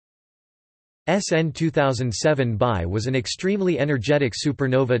SN 2007 Bi was an extremely energetic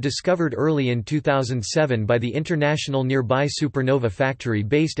supernova discovered early in 2007 by the International Nearby Supernova Factory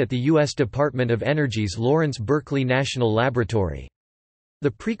based at the U.S. Department of Energy's Lawrence Berkeley National Laboratory.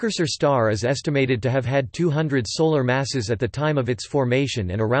 The precursor star is estimated to have had 200 solar masses at the time of its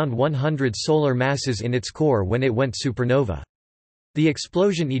formation and around 100 solar masses in its core when it went supernova. The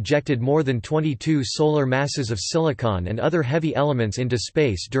explosion ejected more than 22 solar masses of silicon and other heavy elements into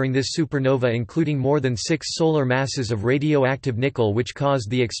space during this supernova, including more than 6 solar masses of radioactive nickel, which caused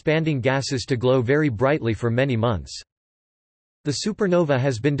the expanding gases to glow very brightly for many months. The supernova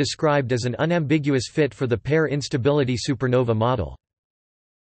has been described as an unambiguous fit for the pair instability supernova model.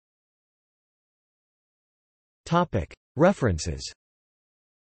 References.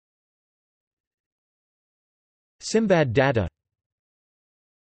 Simbad data.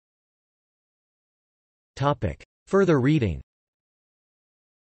 Further reading.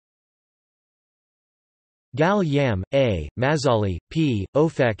 Gal Yam, A., Mazzali, P.,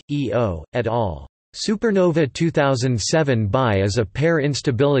 Ofek, E. O., et al. Supernova 2007 Bi is a pair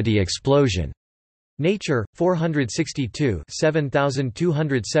instability explosion. Nature, 462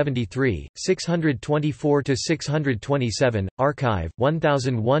 7273, 624–627, Archive,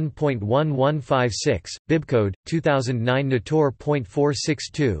 1001.1156, Bibcode, 2009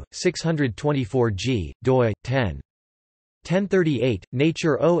 Nature.462, 624g, doi, 10. 1038,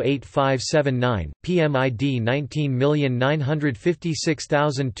 Nature 08579, PMID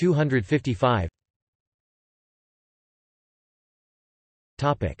 19956255.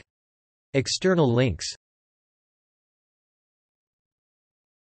 External links.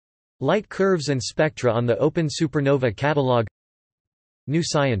 Light curves and spectra on the Open Supernova Catalog. New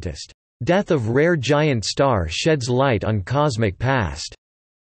Scientist. Death of rare giant star sheds light on cosmic past.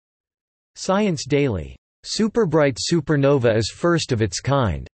 Science Daily. Superbright supernova is first of its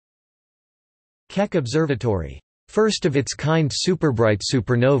kind. Keck Observatory. First of its kind superbright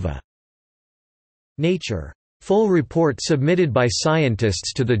supernova. Nature. Full report submitted by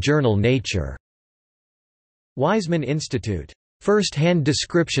scientists to the journal Nature. Weizmann Institute. First-hand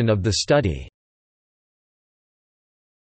description of the study.